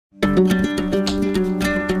Hey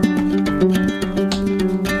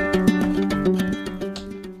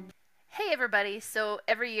everybody, so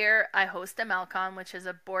every year I host a MelCon, which is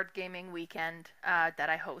a board gaming weekend that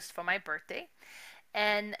I host for my birthday.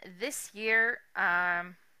 And this year,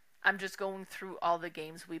 I'm just going through all the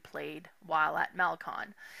games we played while at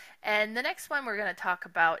MelCon. And the next one we're going to talk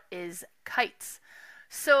about is Kites.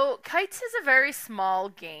 So, Kites is a very small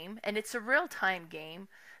game, and it's a real time game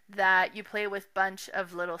that you play with a bunch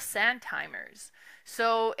of little sand timers.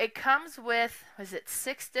 So it comes with, was it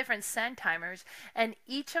 6 different sand timers, and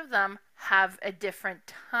each of them have a different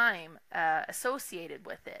time associated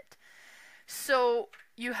with it. So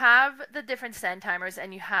you have the different sand timers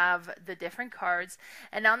and you have the different cards,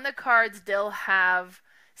 and on the cards they'll have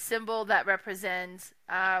symbol that represents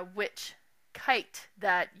which kite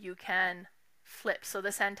that you can flip. So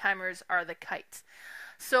the sand timers are the kites.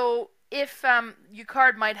 So if your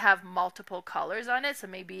card might have multiple colors on it, so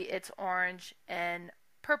maybe it's orange and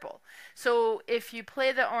purple. So if you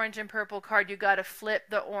play the orange and purple card, you got to flip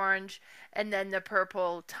the orange and then the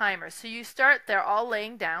purple timer. So you start, they're all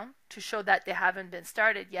laying down to show that they haven't been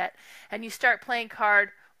started yet, and you start playing card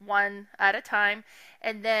one at a time,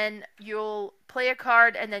 and then you'll play a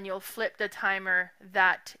card and then you'll flip the timer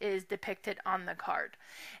that is depicted on the card.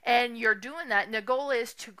 And you're doing that, and the goal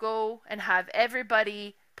is to go and have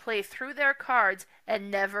everybody play through their cards and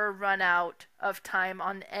never run out of time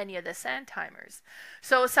on any of the sand timers.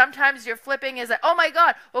 So sometimes you're flipping is like, oh my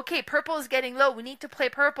god, okay, purple is getting low, we need to play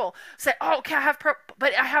purple. Say, oh, okay, I have purple,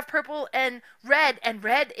 but I have purple and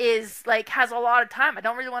red is like has a lot of time. I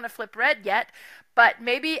don't really want to flip red yet, but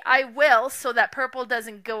maybe I will, so that purple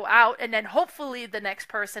doesn't go out, and then hopefully the next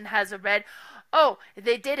person has a red. Oh,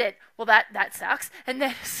 they did it. Well, that sucks. And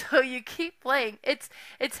then so you keep playing. It's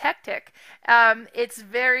hectic. It's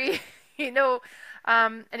very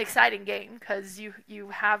an exciting game because you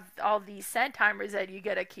have all these sand timers that you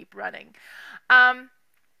gotta keep running.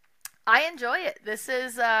 I enjoy it. This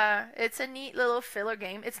is it's a neat little filler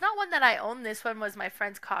game. It's not one that I own. This one was my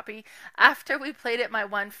friend's copy. After we played it, my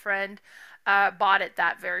one friend bought it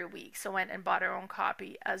that very week, so went and bought her own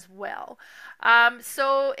copy as well.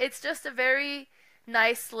 So it's just a very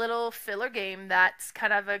nice little filler game that's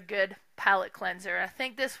kind of a good palate cleanser. I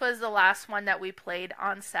think this was the last one that we played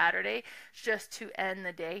on Saturday, just to end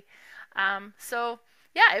the day. So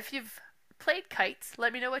yeah, if you've played Kites,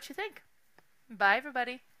 let me know what you think. Bye,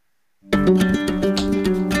 everybody.